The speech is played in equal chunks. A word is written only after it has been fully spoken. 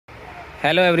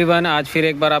Hello everyone, आज फिर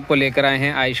एक बार आपको लेकर आए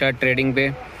हैं आयशा ट्रेडिंग पे।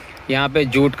 यहाँ पे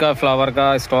जूट का फ्लावर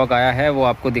का स्टॉक आया है, वो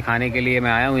आपको दिखाने के लिए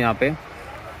मैं आया हूँ यहाँ पे।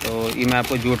 तो ये मैं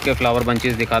आपको जूट के फ्लावर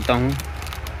बंचेस दिखाता हूँ।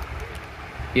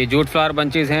 ये जूट फ्लावर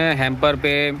बंचेस हैं, हैम्पर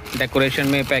पे, डेकोरेशन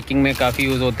में, पैकिंग में काफ़ी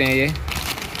यूज़ होते हैं।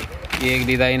 ये एक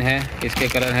डिज़ाइन है, इसके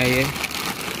कलर हैं ये।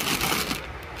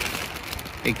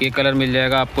 एक ये कलर मिल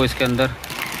जाएगा आपको इसके अंदर,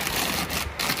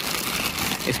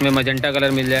 इसमें मजेंटा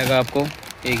कलर मिल जाएगा आपको।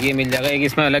 एक ये मिल जाएगा, एक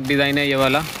इसमें अलग डिज़ाइन है ये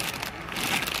वाला।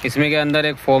 इसमें के अंदर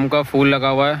एक फोम का फूल लगा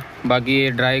हुआ है, बाकी ये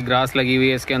ड्राई ग्रास लगी हुई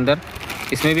है इसके अंदर।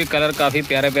 इसमें भी कलर काफ़ी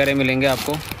प्यारे प्यारे मिलेंगे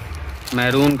आपको।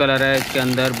 मैरून कलर है इसके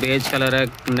अंदर, बेज कलर है,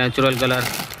 नेचुरल कलर,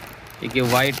 एक ये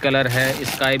वाइट कलर है,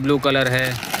 स्काई ब्लू कलर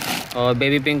है और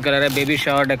बेबी पिंक कलर है। बेबी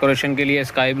शावर डेकोरेशन के लिए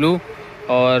स्काई ब्लू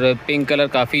और पिंक कलर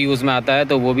काफ़ी यूज़ में आता है,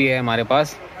 तो वो भी है हमारे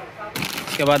पास।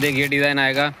 इसके बाद एक ये डिज़ाइन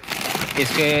आएगा,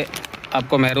 इसके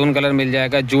आपको मैरून कलर मिल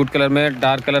जाएगा। जूट कलर में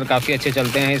डार्क कलर काफ़ी अच्छे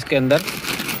चलते हैं इसके अंदर।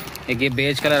 एक ये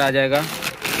बेज कलर आ जाएगा,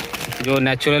 जो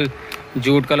नेचुरल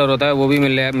जूट कलर होता है वो भी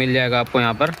मिल जाएगा आपको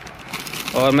यहाँ पर।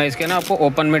 और मैं इसके ना आपको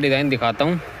ओपन में डिज़ाइन दिखाता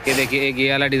हूँ। ये देखिए, एक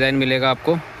ये वाला डिज़ाइन मिलेगा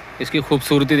आपको। इसकी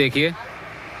खूबसूरती देखिए,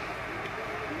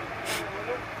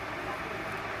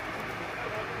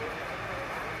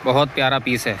 बहुत प्यारा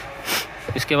पीस है।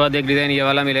 इसके बाद एक डिज़ाइन ये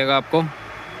वाला मिलेगा आपको।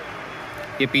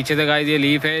 ये पीछे से गाइस ये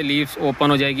लीफ है, लीफ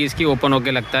ओपन हो जाएगी इसकी, ओपन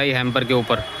होके लगता है ये हैम्पर के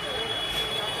ऊपर।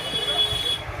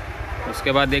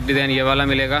 उसके बाद एक डिज़ाइन ये वाला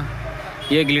मिलेगा।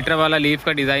 ये ग्लिटर वाला लीफ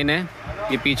का डिज़ाइन है।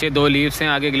 ये पीछे 2 लीव्स हैं,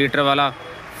 आगे ग्लिटर वाला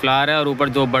फ्लावर है और ऊपर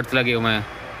 2 बर्ड्स लगे हुए हैं।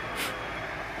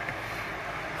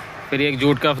 फिर एक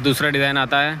जूट का दूसरा डिज़ाइन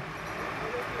आता है,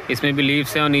 इसमें भी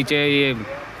लीव्स हैं और नीचे ये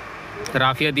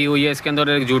राफिया दी हुई है इसके अंदर।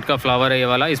 एक जूट का फ्लावर है ये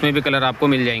वाला, इसमें भी कलर आपको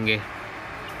मिल जाएंगे।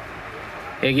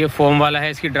 एक ये फोम वाला है,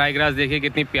 इसकी ड्राई ग्रास देखिए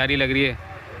कितनी प्यारी लग रही है।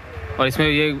 और इसमें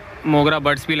ये मोगरा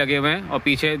बर्ड्स भी लगे हुए हैं और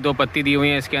पीछे 2 पत्ती दी हुई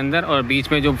हैं इसके अंदर। और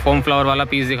बीच में जो फोम फ्लावर वाला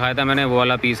पीस दिखाया था मैंने, वो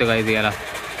वाला पीस है गाइस ये वाला।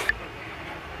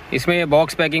 इसमें ये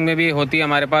बॉक्स पैकिंग में भी होती है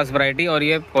हमारे पास वैरायटी, और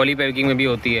ये पॉली पैकिंग में भी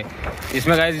होती है।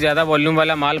 जिसमें गाइस ज़्यादा वॉल्यूम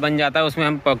वाला माल बन जाता है उसमें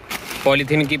हम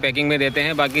पॉलीथीन की पैकिंग में देते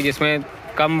हैं। बाकी जिसमें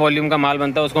कम वॉल्यूम का माल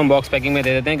बनता है उसको हम बॉक्स पैकिंग में दे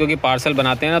देते हैं, क्योंकि पार्सल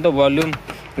बनाते हैं ना तो वॉल्यूम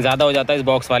ज़्यादा हो जाता है इस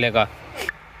बॉक्स वाले का।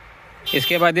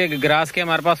 इसके बाद ये ग्रास के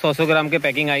हमारे पास 100 ग्राम की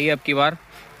पैकिंग आई है अब की बार,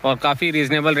 और काफ़ी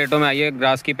रीज़नेबल रेटों में आई है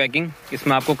ग्रास की पैकिंग।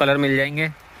 इसमें आपको कलर मिल जाएंगे,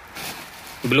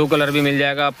 ब्लू कलर भी मिल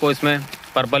जाएगा आपको, इसमें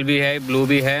पर्पल भी है, ब्लू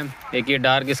भी है। एक ये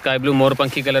डार्क स्काई ब्लू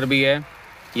मोरपंखी कलर भी है,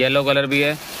 येलो कलर भी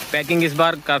है। पैकिंग इस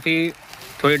बार काफ़ी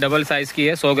थोड़ी डबल साइज़ की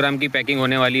है, 100 ग्राम की पैकिंग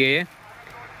होने वाली है ये।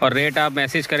 और रेट आप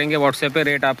मैसेज करेंगे व्हाट्सएप पे,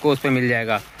 रेट आपको उस पर मिल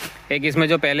जाएगा। एक इसमें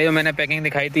जो पहले जो मैंने पैकिंग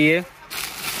दिखाई थी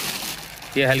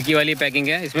ये हल्की वाली पैकिंग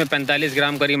है, इसमें 45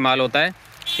 ग्राम करीब माल होता है,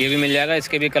 ये भी मिल जाएगा।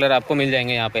 इसके भी कलर आपको मिल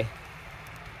जाएंगे यहाँ पे।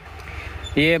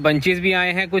 ये बंचेस भी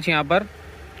आए हैं कुछ यहाँ पर,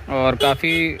 और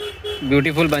काफ़ी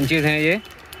ब्यूटीफुल बंचेस हैं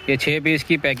ये 6 पीस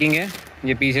की पैकिंग है।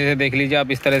 ये पीछे से देख लीजिए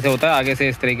आप, इस तरह से होता है, आगे से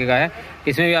इस तरीके का है।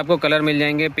 इसमें भी आपको कलर मिल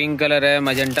जाएंगे, पिंक कलर है,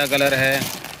 मजेंटा कलर है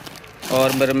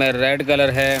और में रेड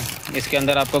कलर है। इसके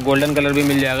अंदर आपको गोल्डन कलर भी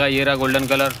मिल जाएगा। ये रहा गोल्डन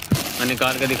कलर, मैं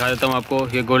निकाल के दिखा देता हूँ आपको।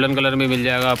 ये गोल्डन कलर भी मिल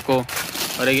जाएगा आपको।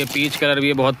 और एक ये पीच कलर भी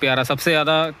है, बहुत प्यारा, सबसे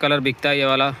ज़्यादा कलर बिकता है ये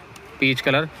वाला पीच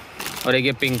कलर। और एक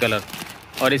ये पिंक कलर,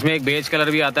 और इसमें एक बेज कलर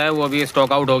भी आता है, वो अभी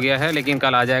स्टॉक आउट हो गया है लेकिन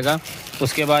कल आ जाएगा।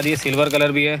 उसके बाद ये सिल्वर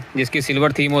कलर भी है, जिसकी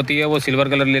सिल्वर थीम होती है वो सिल्वर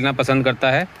कलर लेना पसंद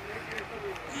करता है।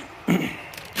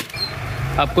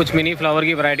 अब कुछ मिनी फ्लावर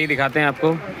की वैरायटी दिखाते हैं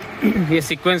आपको। ये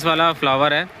सीक्वेंस वाला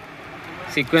फ्लावर है,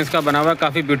 सीक्वेंस का बना हुआ,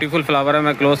 काफ़ी ब्यूटीफुल फ्लावर है।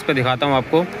 मैं क्लोज पे दिखाता हूँ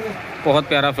आपको, बहुत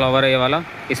प्यारा फ्लावर है ये वाला।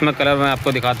 इसमें कलर मैं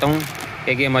आपको दिखाता हूँ।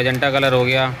 एक ये मजेंटा कलर हो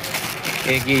गया,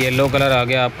 एक ये येलो कलर आ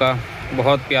गया आपका,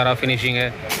 बहुत प्यारा फिनिशिंग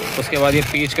है। उसके बाद ये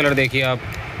पीच कलर देखिए आप,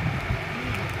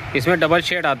 इसमें डबल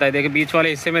शेड आता है, देखिए बीच वाले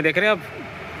हिस्से में देख रहे हैं आप,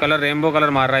 कलर रेनबो कलर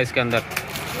मार रहा है इसके अंदर।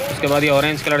 उसके बाद ये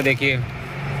ऑरेंज कलर देखिए,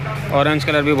 ऑरेंज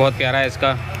कलर भी बहुत प्यारा है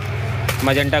इसका।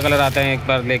 मजेंटा कलर आता है एक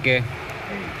बार लेके,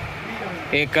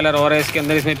 एक कलर और है इसके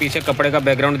अंदर, इसमें पीछे कपड़े का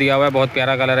बैकग्राउंड दिया हुआ है, बहुत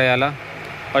प्यारा कलर है वाला।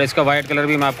 और इसका वाइट कलर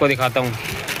भी मैं आपको दिखाता हूँ।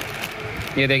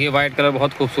 ये देखिए वाइट कलर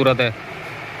बहुत खूबसूरत है।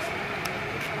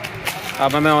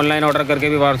 आप हमें ऑनलाइन ऑर्डर करके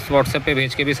भी व्हाट्सएप पे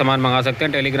भेज के भी सामान मंगा सकते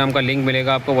हैं। टेलीग्राम का लिंक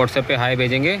मिलेगा आपको, व्हाट्सएप पे हाई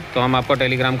भेजेंगे तो हम आपको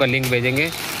टेलीग्राम का लिंक भेजेंगे,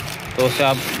 तो उससे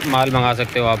आप माल मंगा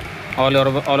सकते हो। आप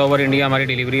ऑल ओवर इंडिया हमारी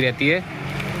डिलीवरी रहती है।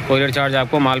 कोरियर चार्ज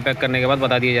आपको माल पैक करने के बाद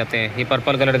बता दिए जाते हैं। ये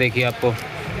पर्पल कलर देखिए आपको,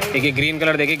 देखिए ग्रीन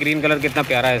कलर देखिए, ग्रीन कलर कितना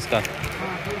प्यारा है इसका।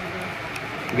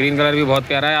 ग्रीन कलर भी बहुत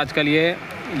प्यारा है। आजकल ये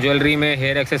ज्वेलरी में,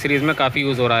 हेयर एक्सेसरीज़ में काफ़ी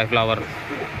यूज़ हो रहा है फ्लावर।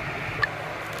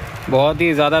 बहुत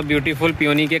ही ज़्यादा ब्यूटीफुल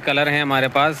पियोनी के कलर हैं हमारे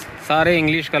पास, सारे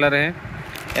इंग्लिश कलर हैं।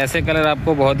 ऐसे कलर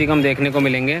आपको बहुत ही कम देखने को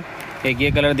मिलेंगे। एक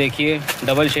ये कलर देखिए,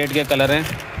 डबल शेड के कलर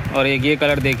हैं, और एक ये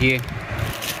कलर देखिए,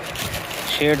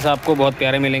 शेड्स आपको बहुत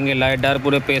प्यारे मिलेंगे, लाइट डार्क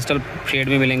पूरे पेस्टल शेड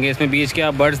में मिलेंगे। इसमें बीच के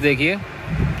आप बर्ड्स देखिए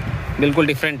बिल्कुल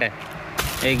डिफरेंट है।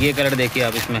 एक ये कलर देखिए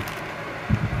आप, इसमें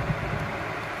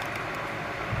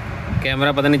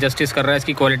कैमरा पता नहीं जस्टिस कर रहा है,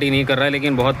 इसकी क्वालिटी नहीं कर रहा है,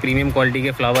 लेकिन बहुत प्रीमियम क्वालिटी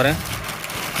के फ्लावर हैं।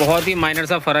 बहुत ही माइनर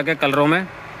सा फ़र्क है कलरों में,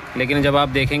 लेकिन जब आप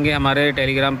देखेंगे हमारे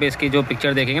टेलीग्राम पे इसकी जो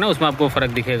पिक्चर देखेंगे ना, उसमें आपको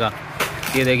फ़र्क दिखेगा।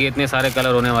 ये देखिए इतने सारे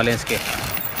कलर होने वाले हैं इसके।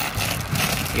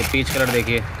 ये पीच कलर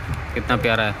देखिए कितना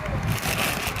प्यारा है।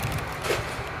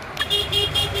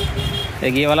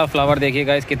 एक ये वाला फ्लावर देखिए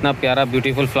गाइस, कितना प्यारा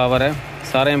ब्यूटीफुल फ्लावर है।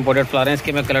 सारे इंपोर्टेड फ्लावर हैं।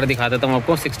 इसके मैं कलर दिखा देता हूँ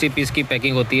आपको। 60 पीस की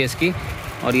पैकिंग होती है इसकी,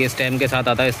 और ये स्टेम के साथ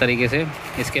आता है इस तरीके से।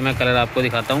 इसके मैं कलर आपको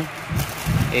दिखाता हूँ।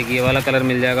 एक ये वाला कलर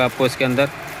मिल जाएगा आपको इसके अंदर।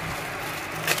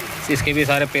 इसके भी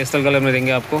सारे पेस्टल कलर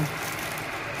मिलेंगे आपको।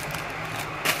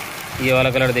 ये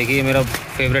वाला कलर देखिए, ये मेरा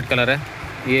फेवरेट कलर है।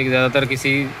 ये ज़्यादातर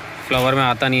किसी फ्लावर में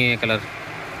आता नहीं है ये कलर।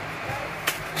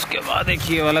 उसके बाद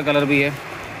एक ये वाला कलर भी है।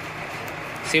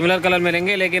 सिमिलर कलर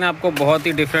मिलेंगे, लेकिन आपको बहुत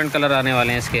ही डिफरेंट कलर आने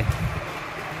वाले हैं इसके।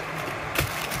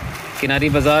 किनारी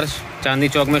बाज़ार चांदनी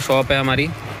चौक में शॉप है हमारी।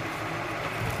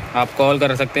 आप कॉल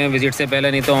कर सकते हैं विज़िट से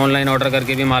पहले, नहीं तो ऑनलाइन ऑर्डर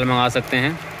करके भी माल मंगा सकते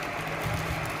हैं,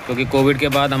 क्योंकि कोविड के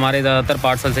बाद हमारे ज़्यादातर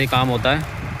पार्सल से ही काम होता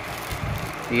है।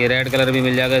 ये रेड कलर भी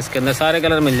मिल जाएगा इसके अंदर, सारे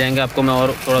कलर मिल जाएंगे आपको। मैं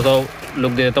और थोड़ा सा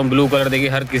लुक दे देता हूँ। ब्लू कलर देखिए,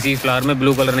 हर किसी फ्लावर में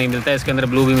ब्लू कलर नहीं मिलता है, इसके अंदर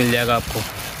ब्लू भी मिल जाएगा आपको।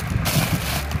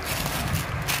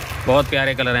 बहुत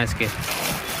प्यारे कलर हैं इसके।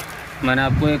 मैंने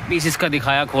आपको एक पीस इसका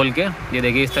दिखाया खोल के। ये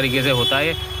देखिए इस तरीके से होता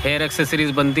है। हेयर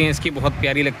एक्सेसरीज़ बनती हैं इसकी, बहुत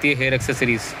प्यारी लगती है हेयर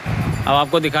एक्सेसरीज़। अब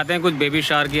आपको दिखाते हैं कुछ बेबी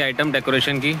शावर की आइटम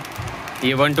डेकोरेशन की।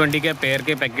 ये 120 के पेयर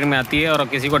के पैकेट में आती है, और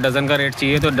किसी को डज़न का रेट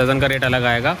चाहिए तो डज़न का रेट अलग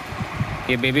आएगा।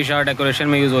 ये बेबी शावर डेकोरेशन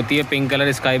में यूज़ होती है। Pink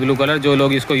colour, sky blue colour, जो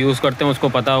लोग इसको यूज़ करते हैं उसको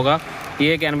पता होगा।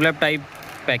 ये एक एनवलप टाइप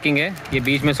पैकिंग है। ये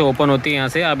बीच में से ओपन होती है, यहाँ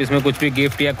से आप इसमें कुछ भी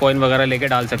गिफ्ट या कॉइन वगैरह लेके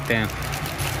डाल सकते हैं।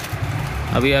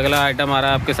 अभी अगला आइटम आ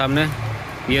रहा है आपके सामने।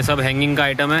 ये सब हैंगिंग का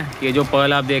आइटम है। ये जो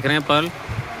पर्ल आप देख रहे हैं, पर्ल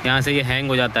यहाँ से ये हैंग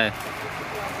हो जाता है।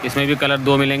 इसमें भी कलर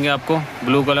दो मिलेंगे आपको,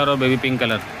 ब्लू कलर और बेबी पिंक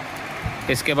कलर।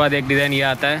 इसके बाद एक डिज़ाइन ये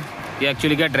आता है। ये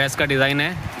एक्चुअली क्या ड्रेस का डिज़ाइन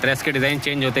है। ड्रेस के डिज़ाइन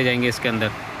चेंज होते जाएंगे इसके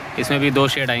अंदर। इसमें भी 2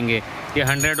 शेड आएंगे। ये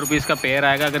 100 रुपीज़ का पेयर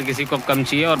आएगा अगर किसी को कम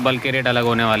चाहिए, और बल्क के रेट अलग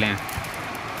होने वाले हैं।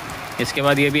 इसके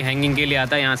बाद ये भी हैंगिंग के लिए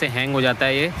आता है, यहाँ से हैंग हो जाता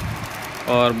है ये।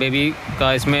 और बेबी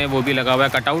का इसमें वो भी लगा हुआ है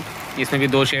कटआउट। इसमें भी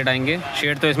 2 शेड आएंगे।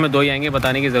 शेड तो इसमें 2 ही आएंगे,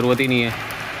 बताने की ज़रूरत ही नहीं है।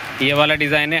 ये वाला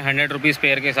डिज़ाइन है, 100 रुपीज़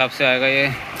पेयर के हिसाब से आएगा ये।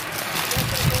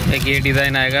 एक ये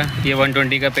डिज़ाइन आएगा, ये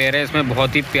 120 का पेयर है। इसमें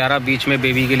बहुत ही प्यारा बीच में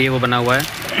बेबी के लिए वो बना हुआ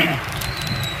है।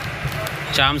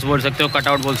 चार्म्स बोल सकते हो,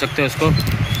 कटआउट बोल सकते हो उसको।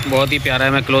 बहुत ही प्यारा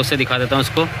है। मैं क्लोज से दिखा देता हूँ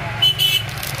उसको।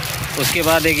 उसके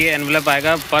बाद एक ये एनवलप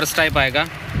आएगा, पर्स टाइप आएगा।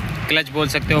 क्लच बोल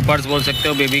सकते हो, पर्स बोल सकते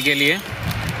हो बेबी के लिए।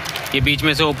 ये बीच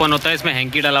में से ओपन होता है। इसमें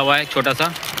हैंकी डाला हुआ है छोटा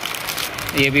सा।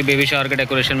 ये भी बेबी शावर के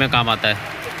डेकोरेशन में काम आता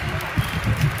है।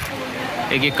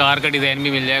 एक ये कार का डिज़ाइन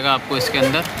भी मिल जाएगा आपको इसके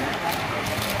अंदर,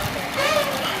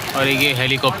 और एक ये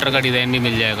हेलीकॉप्टर का डिज़ाइन भी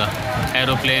मिल जाएगा।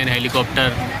 Aeroplane, helicopter.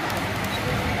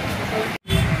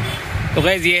 तो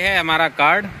गाइज़ ये है हमारा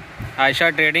कार्ड, आयशा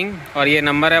ट्रेडिंग, और ये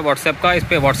नंबर है व्हाट्सएप का। इस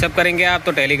पर व्हाट्सएप करेंगे आप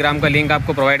तो टेलीग्राम का लिंक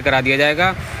आपको प्रोवाइड करा दिया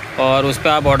जाएगा, और उस पर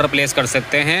आप ऑर्डर प्लेस कर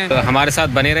सकते हैं। तो हमारे साथ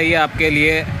बने रहिए। आपके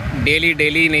लिए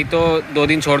डेली नहीं तो 2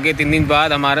 दिन छोड़ के 3 दिन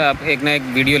बाद हमारा एक ना एक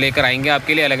वीडियो लेकर आएंगे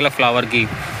आपके लिए अलग अलग फ्लावर की।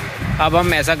 अब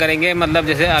हम ऐसा करेंगे, मतलब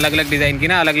जैसे अलग अलग डिज़ाइन की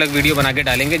ना अलग अलग वीडियो बना के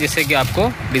डालेंगे, जिससे कि आपको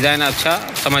डिज़ाइन अच्छा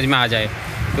समझ में आ जाए।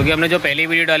 क्योंकि हमने जो पहली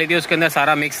वीडियो डाली थी उसके अंदर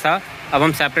सारा मिक्स था। अब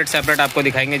हम सेपरेट आपको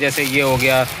दिखाएंगे। जैसे ये हो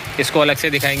गया, इसको अलग से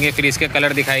दिखाएंगे, फिर इसके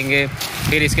कलर दिखाएंगे,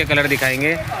 फिर इसके कलर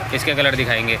दिखाएंगे, इसके कलर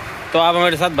दिखाएंगे। तो आप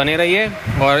हमारे साथ बने रहिए,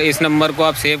 और इस नंबर को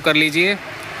आप सेव कर लीजिए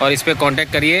और इस पर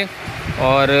कॉन्टैक्ट करिए।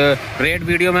 और रेट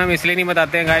वीडियो में हम इसलिए नहीं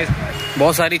बताते हैं गाइस,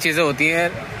 बहुत सारी चीज़ें होती हैं।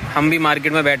 हम भी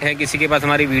मार्केट में बैठे हैं, किसी के पास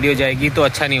हमारी वीडियो जाएगी तो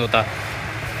अच्छा नहीं होता।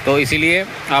 तो इसीलिए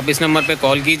आप इस नंबर पे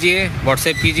कॉल कीजिए,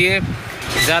 व्हाट्सएप कीजिए,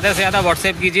 ज़्यादा से ज़्यादा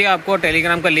व्हाट्सएप कीजिए। आपको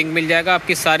टेलीग्राम का लिंक मिल जाएगा।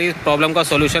 आपकी सारी प्रॉब्लम का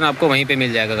सॉल्यूशन आपको वहीं पे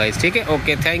मिल जाएगा गाइस। ठीक है,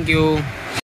 ओके, थैंक यू।